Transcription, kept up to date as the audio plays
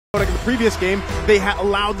Todak in the previous game, they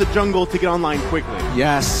allowed the jungle to get online quickly.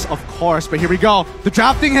 Yes, of course, but here we go. The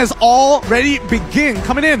drafting has already begun.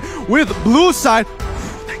 Coming in with blue side.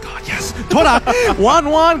 Thank God, yes. Todak,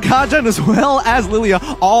 1-1, Kajan as well as Lilia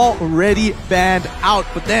already banned out.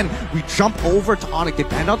 But then we jump over to Onic. They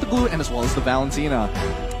banned out the glue and as well as the Valentina.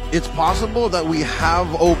 It's possible that we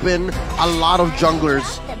have open a lot of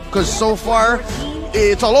junglers because so far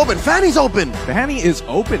it's all open. Fanny's open. Fanny is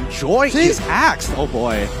open. Joy is axed. Oh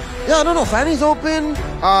boy. Yeah, no. Fanny's open.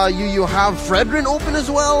 You have Fredrin open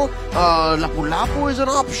as well. Lapu-Lapu is an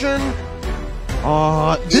option.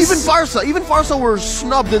 Even Farsa were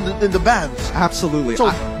snubbed in the bans. Absolutely.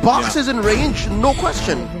 So Box is in range, no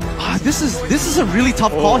question. This is a really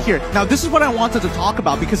tough call here. Now, this is what I wanted to talk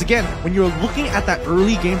about because again, when you're looking at that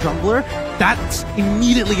early game jungler, that's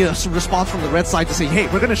immediately a response from the red side to say, hey,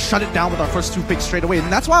 we're gonna shut it down with our first 2 picks straight away.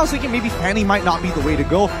 And that's why I was thinking maybe Fanny might not be the way to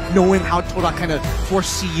go, knowing how Todak kind of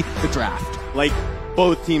foresee the draft. Like,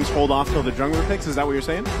 both teams hold off till the jungler picks, is that what you're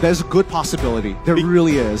saying? There's a good possibility. There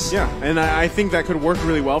really is. Yeah, and I think that could work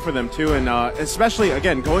really well for them too, and especially,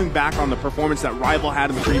 again, going back on the performance that Rival had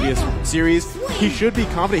in the previous series, he should be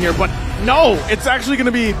confident here, but no! It's actually going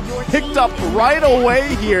to be picked up right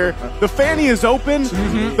away here. The Fanny is open,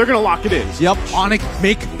 they're going to lock it in. Yep, Onic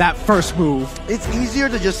make that first move. It's easier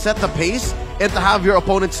to just set the pace and to have your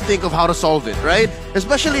opponents think of how to solve it, right?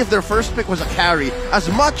 Especially if their first pick was a carry. As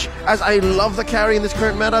much as I love the carry in this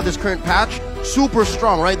current meta, this current patch, super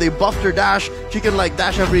strong, right? They buffed her dash. She can like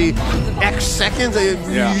dash every X seconds. You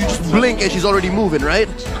just blink and she's already moving, right?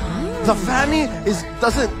 The Fanny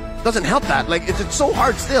doesn't help that. Like it's so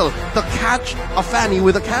hard still to catch a Fanny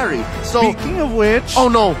with a carry. So speaking of which, oh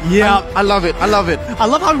no, yeah, I love it. I love it. I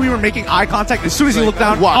love how we were making eye contact as soon as you look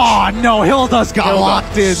down. Watch. Oh no, Hilda's got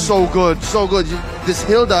locked in. So good, so good. This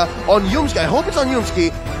Hilda on Yumskie. I hope it's on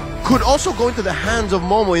Yumskie. Could also go into the hands of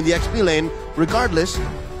Momo in the XP lane. Regardless,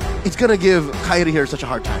 it's gonna give Kairi here such a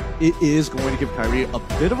hard time. It is going to give Kairi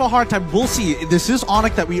a bit of a hard time. We'll see. This is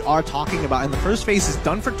Onic that we are talking about, and the first phase is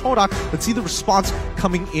done for Todak. Let's see the response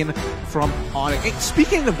coming in from Onic. And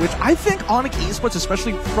speaking of which, I think Onic Esports,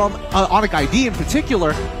 especially from Onic ID in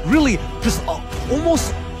particular, really just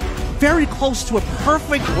almost very close to a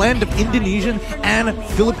perfect blend of Indonesian and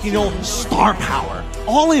Filipino star power,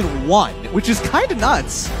 all in one, which is kind of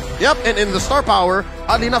nuts. Yep, and the star power,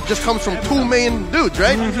 oddly enough, just comes from 2 main dudes,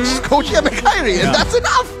 right? Just Coach and Kairi, and that's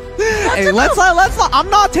enough. Hey, let's not. I'm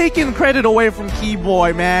not taking credit away from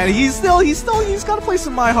Keyboy, man. He's got a place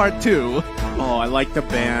in my heart too. Oh, I like the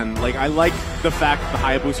ban. Like, I like the fact that the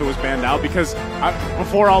Hayabusa was banned out because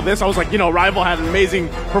before all this, I was like, you know, Rival had an amazing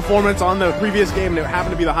performance on the previous game, and it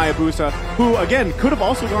happened to be the Hayabusa, who, again, could have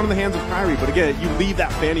also gone in the hands of Kairi, but again, you leave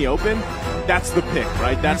that Fanny open, that's the pick,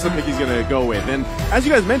 right? That's the pick he's going to go with. And as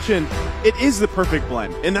you guys mentioned, it is the perfect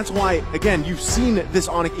blend. And that's why, again, you've seen this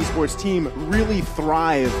Onic Esports team really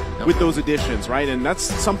thrive with those additions, right? And that's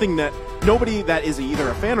something that nobody that is either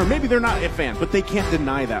a fan or maybe they're not a fan, but they can't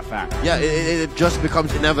deny that fact. Yeah, it just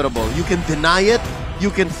becomes inevitable. You can deny it, you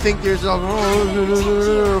can think there's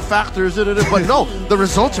factors, but no, the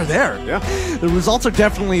results are there. Yeah, the results are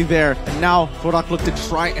definitely there. And now Todak look to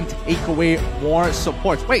try and take away more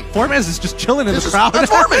support. Wait, Formez is just chilling in the crowd.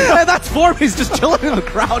 That's Formez. Yeah, that's Formez just chilling in the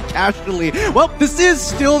crowd casually. Well, this is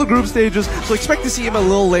still the group stages, so expect to see him a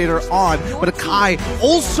little later on. But Akai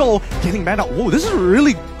also getting banned out. Whoa, this is a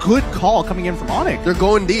really good call coming in from Onic. They're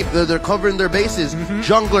going deep. They're covering their bases.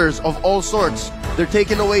 Junglers of all sorts. They're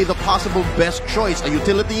taking away the possible best choice. A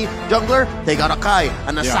utility jungler, they got Akai.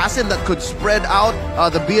 An assassin that could spread out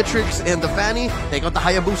the Beatrix and the Fanny, they got the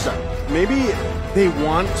Hayabusa. Maybe they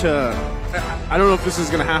want to, I don't know if this is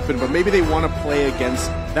going to happen, but maybe they want to play against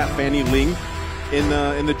that Fanny Ling in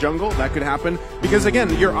the jungle. That could happen because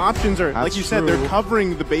again, your options are, like you said, they're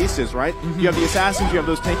covering the bases, right? You have the assassins, you have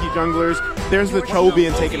those tanky junglers. There's the Cho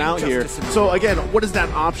being taken out here. So again, what is that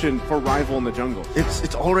option for Rival in the jungle?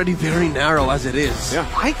 It's already very narrow as it is. Yeah,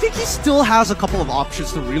 I think he still has a couple of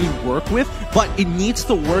options to really work with, but it needs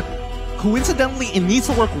to work. Coincidentally, it needs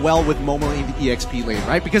to work well with Momo in the EXP lane,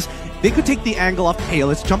 right? Because they could take the angle of, hey,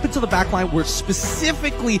 let's jump into the backline. We're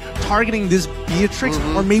specifically targeting this Beatrix,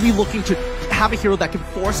 or maybe looking to have a hero that can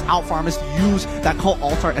force out farmers to use that call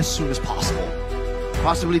altar as soon as possible.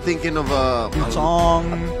 Possibly thinking of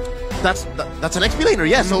song. That's an XP laner,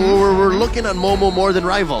 yes. So we're looking at Momo more than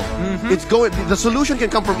Rival. It's going. The solution can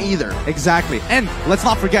come from either. Exactly. And let's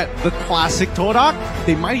not forget the classic Todak.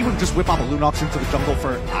 They might even just whip out a Lunox into the jungle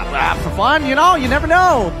for fun. You know, you never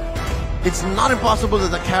know. it's not impossible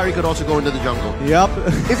that the carry could also go into the jungle. Yep.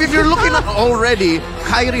 If you're looking at already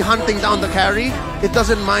Kairi hunting down the carry, it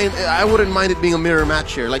doesn't mind. I wouldn't mind it being a mirror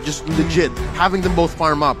match here, like just legit having them both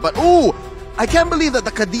farm up. But ooh, I can't believe that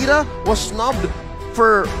the Kadira was snubbed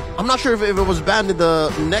for. I'm not sure if it was banned in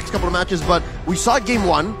the next couple of matches, but we saw it game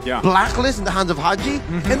 1, blacklist in the hands of Haji,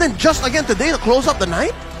 and then just again today to close up the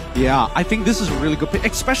night. Yeah, I think this is a really good pick,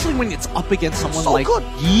 especially when it's up against someone So like good.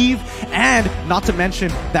 Yves, and not to mention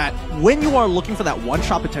that when you are looking for that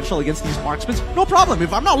one-shot potential against these marksmen, no problem.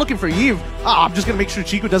 If I'm not looking for Yves, I'm just going to make sure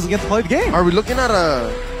Chico doesn't get to play the game. Are we looking at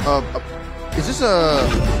is this a...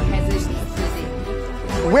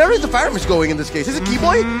 Where is the Faramis going in this case? Is it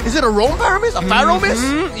Keyboy? Is it a Roam Faramis? A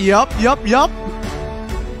Faramis? Yup.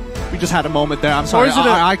 We just had a moment there. I'm sorry. Or is it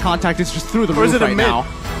eye contact is just through the roof is it a right mid? now.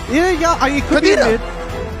 Yeah, it could be a mid.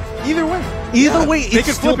 Either way. Either way, they it's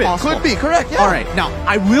could still flip it. possible. Could be, correct, yeah. All right, now,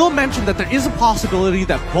 I will mention that there is a possibility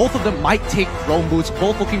that both of them might take roam boots,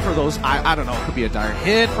 both looking for those, I don't know, it could be a dire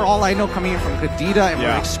hit, for all I know, coming in from Kadita, and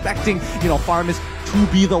we're expecting, Faramis to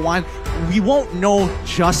be the one. We won't know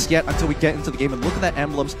just yet until we get into the game, and look at that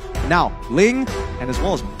emblems. Now, Ling, and as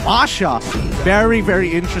well as Masha, very,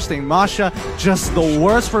 very interesting. Masha, just the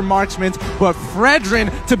worst for marksmen, but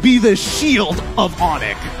Fredrin to be the shield of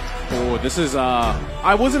Onic. Oh, this is,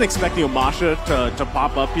 I wasn't expecting Masha to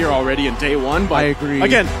pop up here already in day 1, but I agree.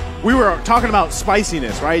 Again, we were talking about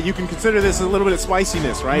spiciness, right? You can consider this a little bit of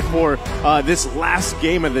spiciness, right, for this last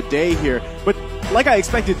game of the day here. But like I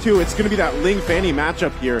expected too, it's going to be that Ling Fanny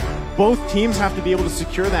matchup here. Both teams have to be able to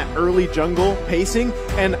secure that early jungle pacing,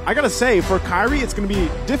 and I gotta say, for Kairi, it's going to be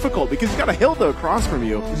difficult because you got a Hilda across from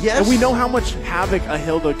you. Yes. And we know how much havoc a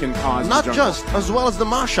Hilda can cause. Not in the jungle. just, as well as the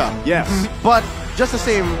Masha. Yes. But just the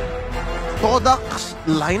same, Todak's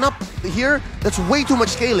lineup here, that's way too much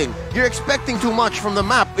scaling. You're expecting too much from the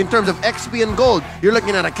map in terms of XP and gold. You're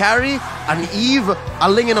looking at a Kairi, an Yves, a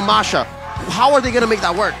Ling, and a Masha. How are they going to make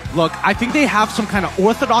that work? Look, I think they have some kind of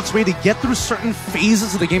orthodox way to get through certain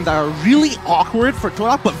phases of the game that are really awkward for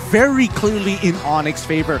Todak, but very clearly in Onic's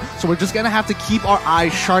favor. So we're just going to have to keep our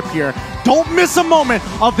eyes sharp here. Don't miss a moment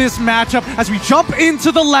of this matchup as we jump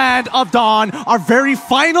into the land of Dawn. Our very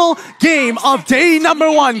final game of day number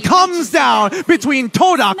 1 comes down between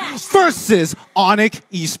Todak versus Onic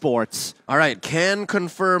Esports. All right, can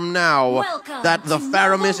confirm now that the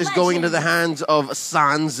Faramis is going into the hands of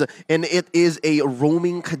Sans, and it is a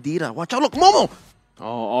roaming Kadira. Watch out, look, Momo! Oh,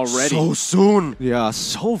 already. So soon. Yeah,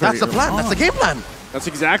 so very That's the plan, that's the game plan. That's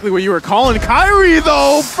exactly what you were calling. Kairi,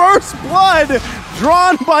 though, first blood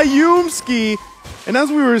drawn by Yumskie. And as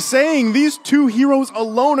we were saying, these two heroes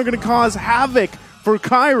alone are going to cause havoc for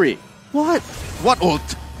Kairi. What? What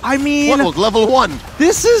ult? I mean, What ult? Level 1.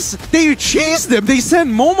 this is, they cheesed them. They sent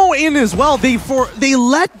Momo in as well. They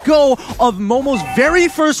let go of Momo's very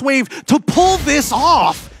first wave to pull this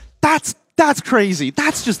off. That's crazy.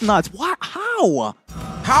 That's just nuts. What? How?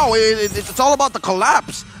 How? It's all about the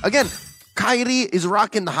collapse. Again, Kairi is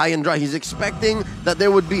rocking the high and dry. He's expecting that there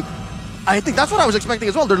would be... I think that's what I was expecting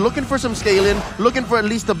as well. They're looking for some scaling, looking for at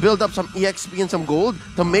least to build up some EXP and some gold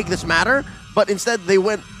to make this matter. But instead, they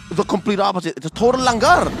went the complete opposite. It's a total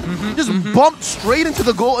langar. Just bumped straight into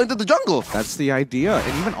the jungle. That's the idea.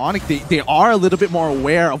 And even Onic, they are a little bit more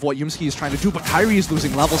aware of what Yumskie is trying to do, but Kairi is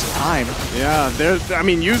losing levels of time. Yeah,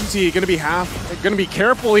 Yumskie going to be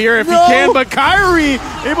careful here if he can, but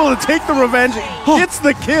Kairi able to take the revenge, gets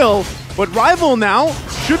the kill. But Rival now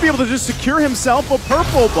should be able to just secure himself a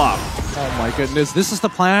purple buff. Oh my goodness, this is the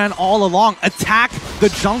plan all along. Attack the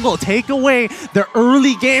jungle, take away the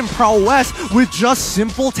early game prowess with just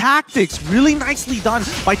simple tactics. Really nicely done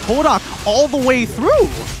by Todak all the way through.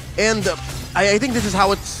 And I think this is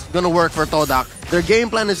how it's going to work for Todak. Their game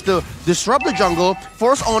plan is to disrupt the jungle,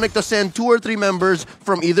 force Onic to send 2 or 3 members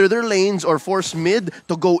from either their lanes or force mid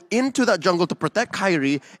to go into that jungle to protect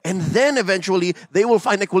Kairi, and then eventually they will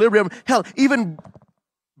find equilibrium. Hell, even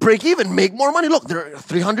break even, make more money. Look, they're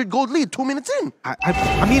 300 gold lead, 2 minutes in.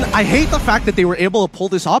 I mean, I hate the fact that they were able to pull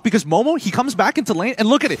this off because Momo, he comes back into lane and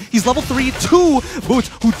look at it. He's level 3, 2 boots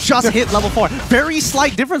who just hit level 4. Very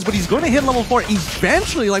slight difference, but he's going to hit level 4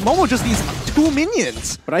 eventually. Like, Momo just needs 2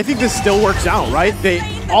 minions. But I think this still works out, right?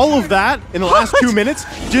 All of that in the last 2 minutes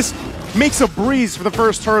just makes a breeze for the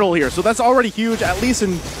first turtle here. So that's already huge, at least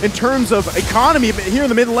in terms of economy. But here in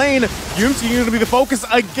the mid lane, Yumskie going to be the focus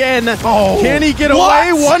again. Oh, can he get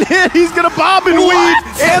away? One hit, he's going to bob and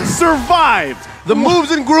weave and survive. The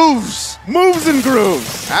moves and grooves. Moves and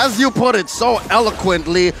grooves. As you put it so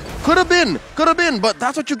eloquently, Could have been, but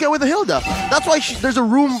that's what you get with a Hilda. That's why there's a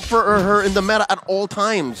room for her in the meta at all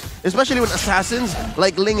times, especially when assassins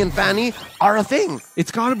like Ling and Fanny are a thing.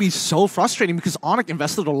 It's got to be so frustrating because Onic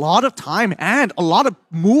invested a lot of time and a lot of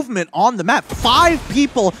movement on the map. 5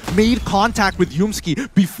 people made contact with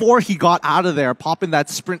Yumskie before he got out of there, popping that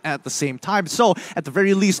sprint at the same time. So, at the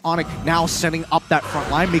very least, Onic now setting up that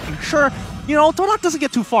front line, making sure, you know, Todak doesn't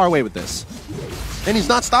get too far away with this. And he's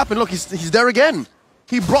not stopping. Look, he's there again.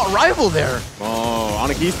 He brought Rival there. Oh,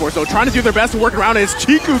 Onic Esports, though, trying to do their best to work around it. It's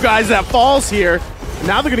Chiku, guys, that falls here.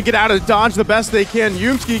 Now they're going to get out of dodge the best they can.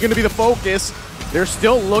 Yumskie going to be the focus. They're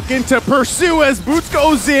still looking to pursue as Boots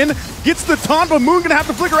goes in, gets the taunt, but Moon gonna have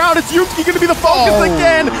to flicker out. It's Yumskie gonna be the focus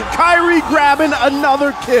again. Kairi grabbing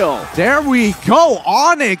another kill. There we go.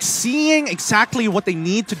 Onic seeing exactly what they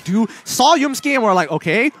need to do. Saw Yumskie and we're like,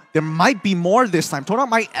 okay, there might be more this time. Todak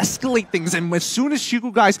might escalate things. And as soon as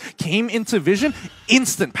Chiku guys came into vision,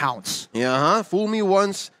 instant pounce. Yeah, fool me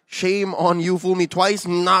once. Shame on you, fool me twice,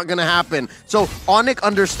 not gonna happen. So Onic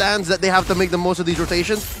understands that they have to make the most of these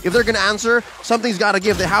rotations. If they're gonna answer, something's gotta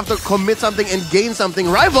give. They have to commit something and gain something.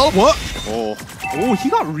 Rival! What? Oh, he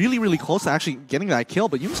got really, really close to actually getting that kill,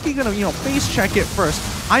 but Yumskie gonna, you know, face check it first.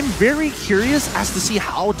 I'm very curious as to see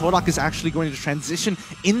how Todak is actually going to transition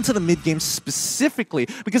into the mid game specifically,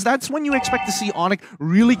 because that's when you expect to see Onic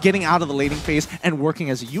really getting out of the laning phase and working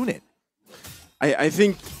as a unit. I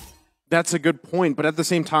think that's a good point, but at the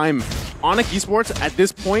same time, Onic Esports, at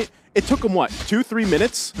this point, it took them, what, 2-3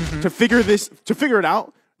 minutes to figure it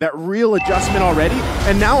out? That real adjustment already?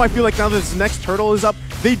 And now I feel like now that this next turtle is up,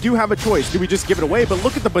 they do have a choice. Do we just give it away? But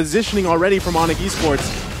look at the positioning already from Onic Esports.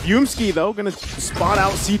 Yumskie, though, gonna spot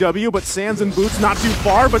out CW, but Sands and Boots not too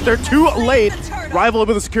far, but they're too late. Rival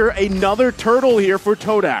able to secure another turtle here for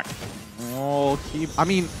Todak. Oh, I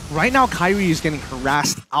mean, right now Kairi is getting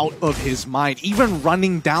harassed out of his mind. Even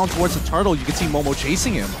running down towards the turtle, you can see Momo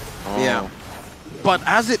chasing him. Yeah. But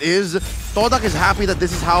as it is, Todak is happy that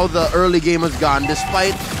this is how the early game has gone,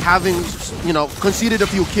 despite having, you know, conceded a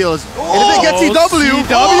few kills. And if they get CW,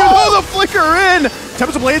 the flicker in!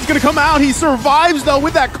 Tempest of Blade's gonna come out. He survives, though,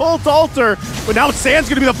 with that Cult Altar. But now Sand's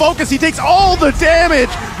gonna be the focus. He takes all the damage.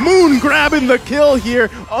 Moon grabbing the kill here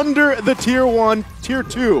under the Tier 1, Tier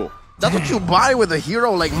 2. That's what you buy with a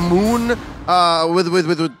hero like Moon,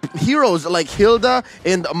 with heroes like Hilda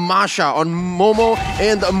and Masha on Momo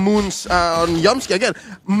and Moon's on Yumskie. Again,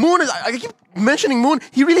 Moon is, I keep mentioning Moon,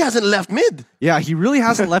 he really hasn't left mid. Yeah, he really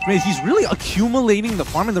hasn't left mid. He's really accumulating the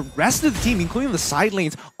farm, and the rest of the team, including the side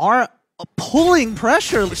lanes, are pulling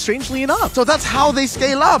pressure, strangely enough. So that's how they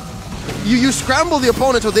scale up. You scramble the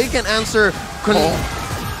opponent so they can answer.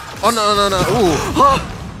 Oh, no.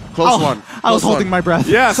 Ooh. Close one. I was holding my breath.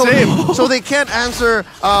 Yeah, same. So they can't answer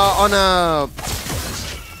on a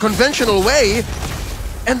conventional way,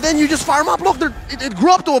 and then you just farm up. Look, it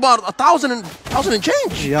grew up to about 1,000 and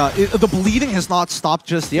change. Yeah, the bleeding has not stopped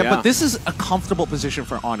just yet, Yeah. but this is a comfortable position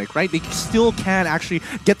for Onic, right? They still can actually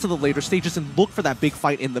get to the later stages and look for that big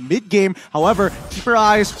fight in the mid game. However, keep your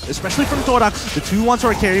eyes, especially from Todak, the 2-1s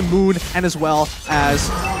are carry Moon, and as well as,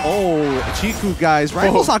 Chiku, guys.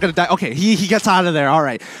 Rival's not going to die. Okay, he gets out of there. All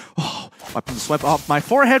right. Weapon swipe off my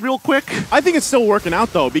forehead real quick. I think it's still working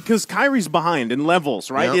out, though, because Kairi's behind in levels,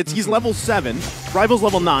 right? Yep. He's level 7, Rival's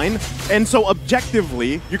level 9, and so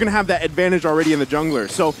objectively, you're going to have that advantage already in the jungler.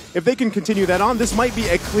 So if they can continue that on, this might be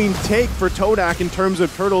a clean take for Todak in terms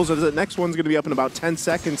of turtles, as the next one's going to be up in about 10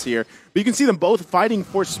 seconds here. But you can see them both fighting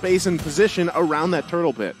for space and position around that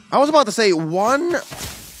turtle pit. I was about to say, one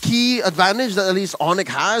key advantage that at least Onic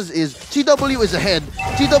has is TW is ahead.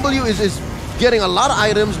 TW is getting a lot of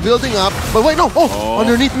items, building up, but wait, no,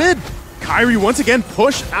 underneath mid. Kairi once again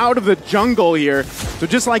pushed out of the jungle here. So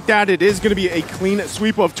just like that, it is going to be a clean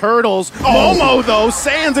sweep of turtles. Momo, though,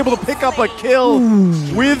 Sans able to pick up a kill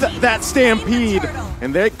with that Stampede.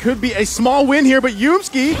 And that could be a small win here, but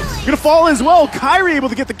Yumskie going to fall as well. Kairi able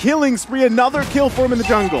to get the killing spree, another kill for him in the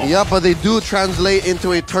jungle. Yeah, but they do translate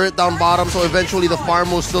into a turret down bottom, so eventually the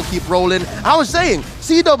farm will still keep rolling. I was saying,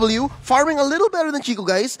 CW farming a little better than Chico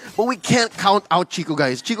Guys, but we can't count out Chico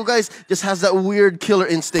Guys. Chico Guys just has that weird killer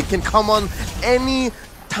instinct, can come on any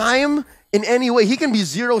time, in any way. He can be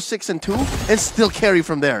 0, 6, and 2 and still carry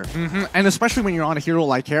from there. And especially when you're on a hero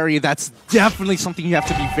like Kairi, that's definitely something you have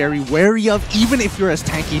to be very wary of, even if you're as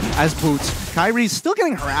tanky as Boots. Kairi's still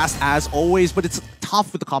getting harassed as always, but it's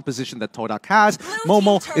tough with the composition that Todak has.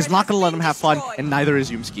 Momo is not going to let him have fun, and neither is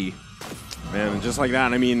Yumskie. Man, just like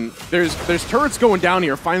that, I mean, there's turrets going down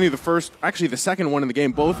here. Finally, the second one in the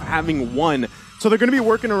game, both having won. So they're going to be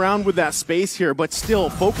working around with that space here, but still,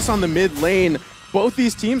 focus on the mid lane. both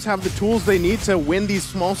these teams have the tools they need to win these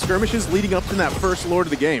small skirmishes leading up to that first Lord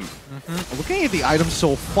of the game. Looking at the items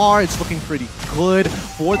so far, it's looking pretty good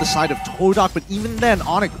for the side of Todak, but even then,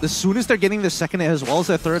 Onic, as soon as they're getting their second as well as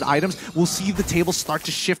their third items, we'll see the table start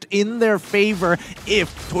to shift in their favor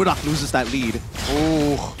if Todak loses that lead.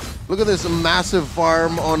 Oh, look at this massive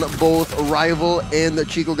farm on both Rival and the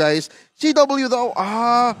Chico guys. CW though,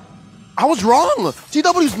 I was wrong.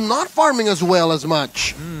 CW's not farming as well as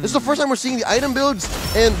much. This is the first time we're seeing the item builds,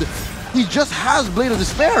 and he just has Blade of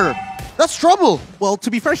Despair. That's trouble. Well,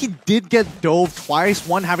 to be fair, he did get dove twice,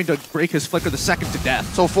 one having to break his flicker, the second to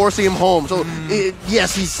death. So forcing him home. So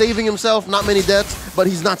yes, he's saving himself, not many deaths, but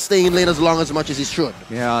he's not staying in lane as long as much as he should.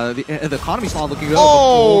 Yeah, the economy's not looking good.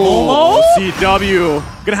 Oh! CW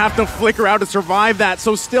gonna have to flicker out to survive that.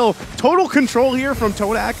 So still, total control here from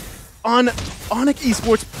Todak on Onic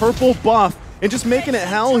Esports' purple buff, and just making it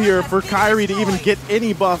hell here for Kairi to even get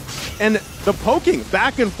any buff. And the poking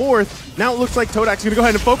back and forth. Now it looks like Todak's gonna go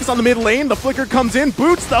ahead and focus on the mid lane. The flicker comes in.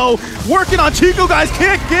 Boots, though, working on Chico, guys.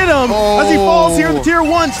 Can't get him as he falls here in the tier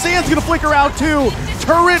 1. Sand's gonna flicker out, too.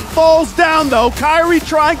 Turret falls down, though. Kairi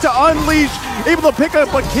trying to unleash, able to pick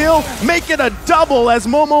up a kill, make it a double as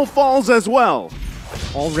Momo falls as well.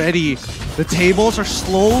 Already, the tables are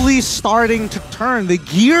slowly starting to turn. The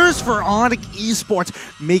gears for Onic Esports,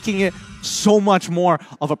 making it so much more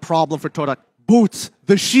of a problem for Todak. Boots,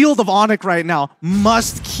 the shield of Onic right now,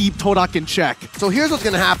 must keep Todak in check. So here's what's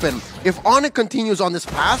going to happen. If Onic continues on this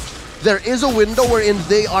path, there is a window wherein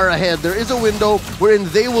they are ahead. There is a window wherein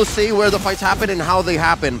they will say where the fights happen and how they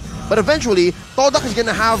happen. But eventually, Todak is going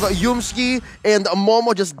to have Yumskie and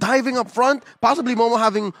Momo just diving up front, possibly Momo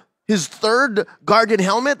having his third Guardian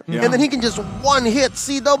helmet, and then he can just one-hit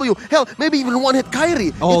CW. Hell, maybe even one-hit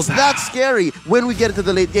Kairi. It's that scary when we get into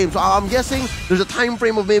the late game. So I'm guessing there's a time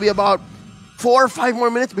frame of maybe about 4 or 5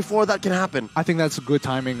 more minutes before that can happen. I think that's good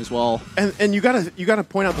timing as well. And you gotta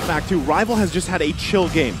point out the fact too, Rival has just had a chill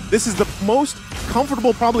game. This is the most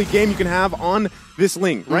comfortable probably game you can have on this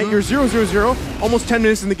link, right? You're 0-0-0, almost 10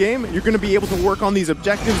 minutes in the game. You're gonna be able to work on these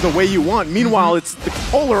objectives the way you want. Meanwhile, it's the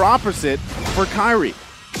polar opposite for Kairi.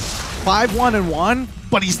 5-1-1,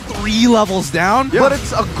 but he's 3 levels down. Yeah. But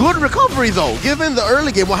it's a good recovery though, given the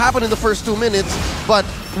early game, what happened in the first 2 minutes, but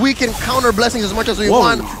we can counter blessings as much as we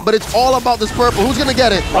want, but it's all about this purple. Who's gonna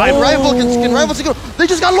get it? Rival can Rival secure. They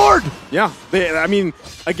just got Lord! Yeah, I mean,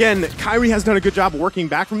 again, Kairi has done a good job working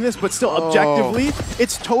back from this, but still, objectively,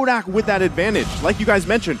 it's Todak with that advantage. Like you guys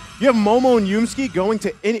mentioned, you have Momo and Yumskie going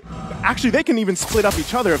to any... Actually, they can even split up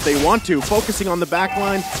each other if they want to, focusing on the back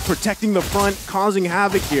line, protecting the front, causing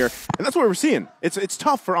havoc here. And that's what we're seeing. It's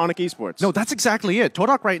tough for Onic Esports. No, that's exactly it.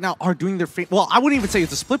 Todak right now are doing their... Well, I wouldn't even say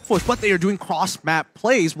it's a split push, but they are doing cross-map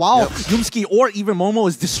plays while Yumskie or even Momo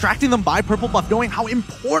is distracting them by purple buff, knowing how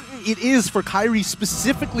important it is for Kairi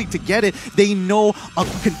specifically to get it. They know a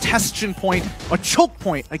contestation point, a choke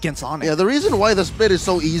point against Onic. Yeah, the reason why the split is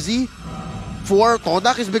so easy for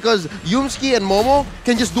Todak is because Yumskie and Momo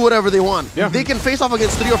can just do whatever they want. Yeah. They can face off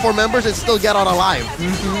against 3 or 4 members and still get out alive.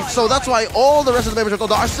 So that's why all the rest of the members of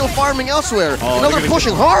Todak are still farming elsewhere. They're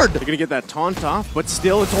pushing hard. They're going to get that taunt off, but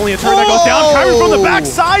still it's only a turn that goes down. Kairi from the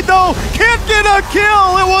backside though, can't get a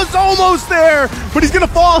kill. It was almost there, but he's going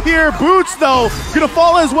to fall here. Boots though, going to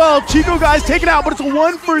fall as well. Chico guys taken out, but it's a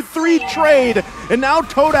 1-for-3 trade. And now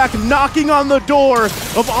Todak knocking on the door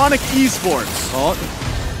of Onic Esports.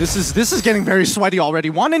 This is getting very sweaty already.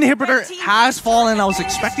 One inhibitor has fallen. I was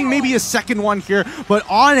expecting maybe a second one here, but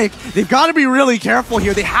Onic, they've got to be really careful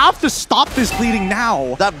here. They have to stop this bleeding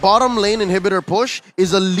now. That bottom lane inhibitor push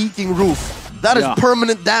is a leaking roof. That is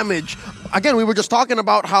permanent damage. Again, we were just talking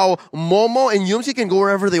about how Momo and Yumskie can go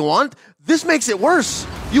wherever they want. This makes it worse.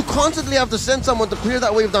 You constantly have to send someone to clear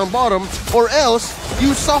that wave down bottom, or else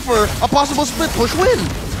you suffer a possible split push win.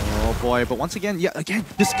 Oh boy, but once again,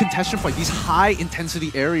 this contestation fight, these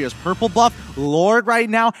high-intensity areas. Purple buff, Lord right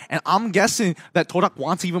now, and I'm guessing that Todak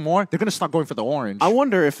wants even more. They're going to start going for the orange. I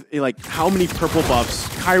wonder if, like, how many purple buffs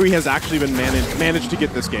Kairi has actually been managed to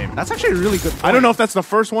get this game. That's actually a really good point. I don't know if that's the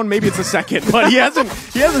first one, maybe it's the second, but he hasn't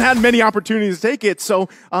had many opportunities to take it. So,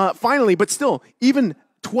 finally, but still, even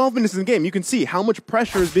 12 minutes in the game, you can see how much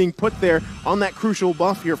pressure is being put there on that crucial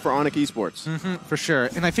buff here for Onic Esports. For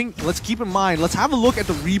sure. And I think, let's keep in mind, let's have a look at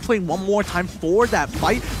the replay one more time for that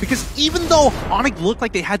fight, because even though Onic looked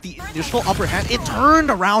like they had the initial upper hand, it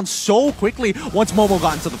turned around so quickly once Momo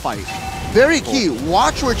got into the fight. Very key.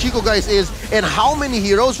 Watch where Chico guys is and how many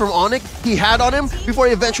heroes from Onic he had on him before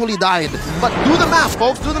he eventually died. But do the math,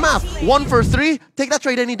 folks. Do the math. 1-for-3. Take that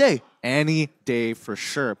trade any day. Any day for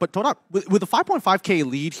sure. But Todak, with a 5.5k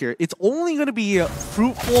lead here, it's only going to be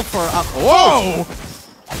fruitful for... Whoa!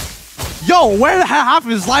 Yo, where did half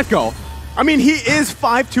of his life go? I mean, he is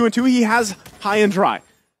 5-2-2. He has high and dry.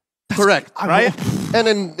 Correct. Right? And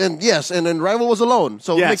then Rival was alone,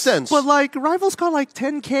 so it makes sense. But like, Rival's got like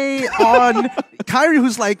 10K on Kairi,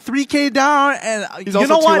 who's like 3K down, and He's you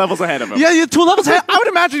also know 2 what? levels ahead of him. Yeah, you're 2 levels ahead. I would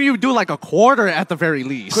imagine you would do like a quarter at the very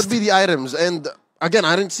least. Could be the items. And again,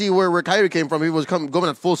 I didn't see where Kairi came from. He was going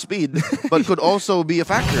at full speed, but could also be a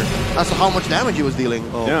factor as to how much damage he was dealing.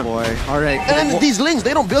 Oh boy. All right. And then these Lings,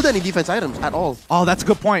 they don't build any defense items at all. Oh, that's a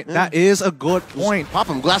good point. Yeah. That is a good point. Just pop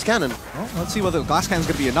them, glass cannon. Well, let's see whether the glass cannon is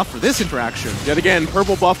going to be enough for this interaction. Yet again,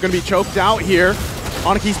 purple buff going to be choked out here.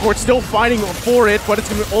 Onic Esports still fighting for it, but it's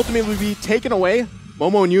going to ultimately be taken away.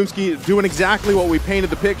 Momo and Yumskie doing exactly what we painted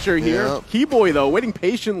the picture here. Yeah. Keyboy, though, waiting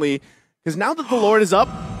patiently, because now that the Lord is up,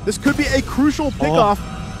 this could be a crucial pickoff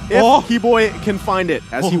if Keyboy can find it,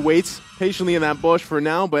 as he waits patiently in that bush for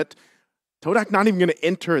now, but Todak not even going to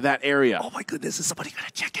enter that area. Oh my goodness, is somebody going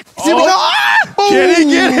to check it? Can he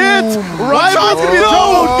get hit? Rival's going to be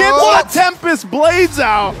thrown. Gets the Tempest Blades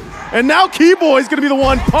out. And now Keyboy's going to be the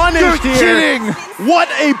one punished here. Kidding. What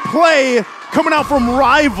a play coming out from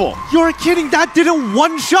Rival. You're kidding. That didn't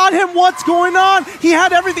one-shot him. What's going on? He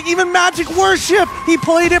had everything, even Magic Worship. He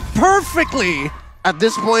played it perfectly. At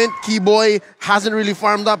this point, Keyboy hasn't really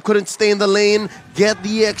farmed up, couldn't stay in the lane, get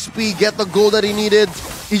the XP, get the gold that he needed.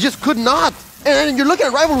 He just could not. And you're looking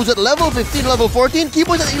at Rival who's at level 15, level 14.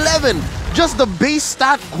 Keyboy's at 11. Just the base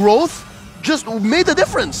stat growth just made the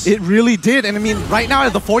difference. It really did. And I mean, right now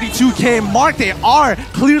at the 42K mark, they are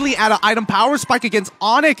clearly at an item power spike against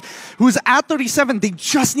Onic, who's at 37. They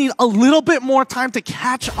just need a little bit more time to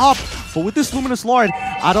catch up. But with this Luminous Lord,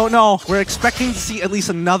 I don't know. We're expecting to see at least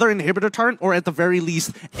another inhibitor turn, or at the very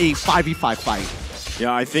least, a 5v5 fight.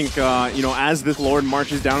 Yeah, I think, you know, as this Lord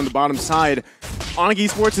marches down the bottom side, Onic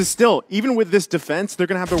Esports is still, even with this defense, they're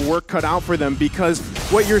going to have their work cut out for them, because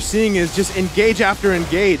what you're seeing is just engage after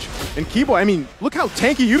engage. And Keyboy, I mean, look how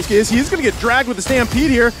tanky Yumskie is. He's going to get dragged with the Stampede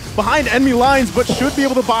here behind enemy lines, but should be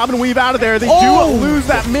able to bob and weave out of there. They do lose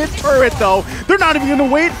that mid-turret, though. They're not even going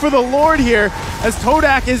to wait for the Lord here, as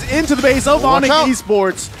Todak is into the base of Onic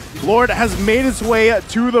Esports. Lord has made its way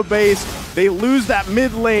to the base. They lose that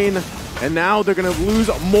mid lane, and now they're going to lose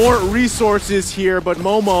more resources here, but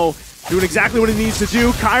Momo doing exactly what he needs to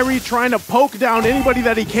do. Kairi trying to poke down anybody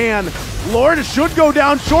that he can. Lord should go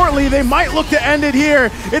down shortly. They might look to end it here.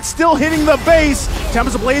 It's still hitting the base.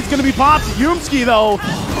 Tempest Blade's going to be popped. Yumskie, though,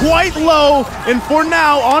 quite low. And for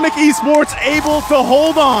now, Onic Esports able to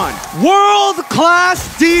hold on.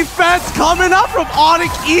 World-class defense coming up from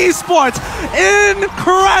Onic Esports.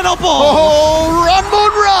 Incredible. Oh, run,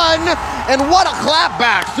 Moon, run. And what a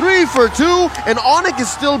clapback. 3 for 2. And Onic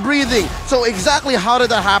is still breathing. So exactly how did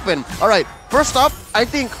that happen? All right, first up, I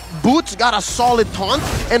think Boots got a solid taunt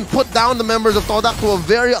and put down the members of Todak to a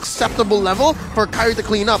very acceptable level for Kairi to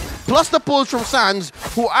clean up. Plus the pulls from Sans,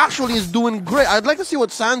 who actually is doing great. I'd like to see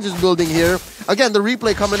what Sans is building here. Again, the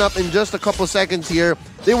replay coming up in just a couple seconds here.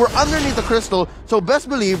 They were underneath the crystal, so best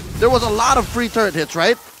believe there was a lot of free turret hits,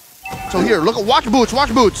 right? So here, look, watch Boots,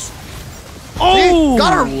 watch Boots. Oh!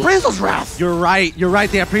 Got her Appraisal's Wrath. You're right.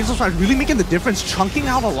 The Appraisal's Wrath really making the difference, chunking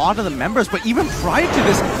out a lot of the members. But even prior to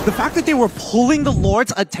this, the fact that they were pulling the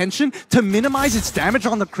Lord's attention to minimize its damage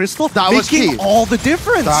on the crystal, that was making key. all the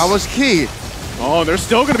difference. That was key. Oh, they're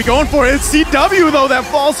still going to be going for it. It's CW, though, that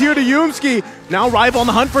falls here to Yumskie. Now Rival on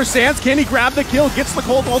the hunt for Sans. Can he grab the kill? Gets the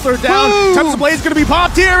Cold Altar down. Tempest Blade's going to be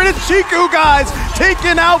popped here, and it's Chiku, guys.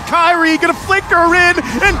 Taking out Kairi. Going to flicker in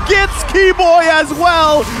and gets Keyboy as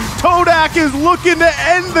well. Todak is looking to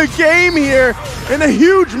end the game here in a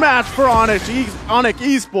huge match for Onic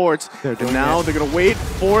Esports. And now they're going to wait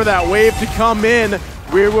for that wave to come in.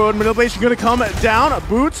 Weird World Manipulation going to come down.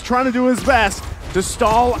 Boots trying to do his best to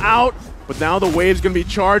stall out. But now the wave's going to be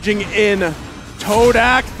charging in.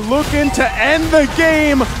 Todak looking to end the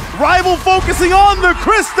game. Rival focusing on the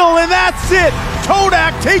crystal, and that's it.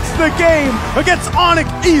 Todak takes the game against Onic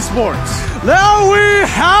Esports. There we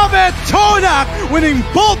have it. Todak winning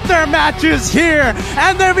both their matches here,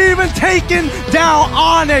 and they've even taken down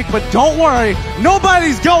Onic. But don't worry,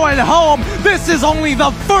 nobody's going home. This is only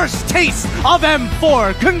the first taste of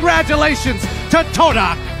M4. Congratulations to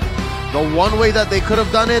Todak. The one way that they could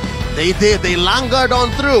have done it, they did. They langured on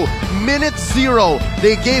through. Minute 0.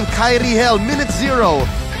 They gave Kairi hell. Minute 0.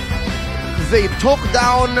 They took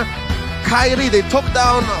down Kairi. They took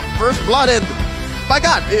down First Blood. And by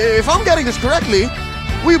God, if I'm getting this correctly,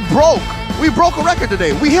 we broke a record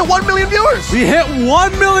today. We hit 1 million viewers. We hit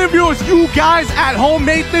 1 million viewers. You guys at home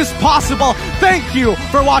made this possible. Thank you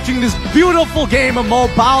for watching this beautiful game of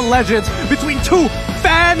Mobile Legends between two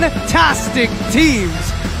fantastic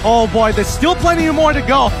teams. Oh boy, there's still plenty more to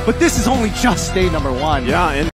go, but this is only just day number 1. Yeah, and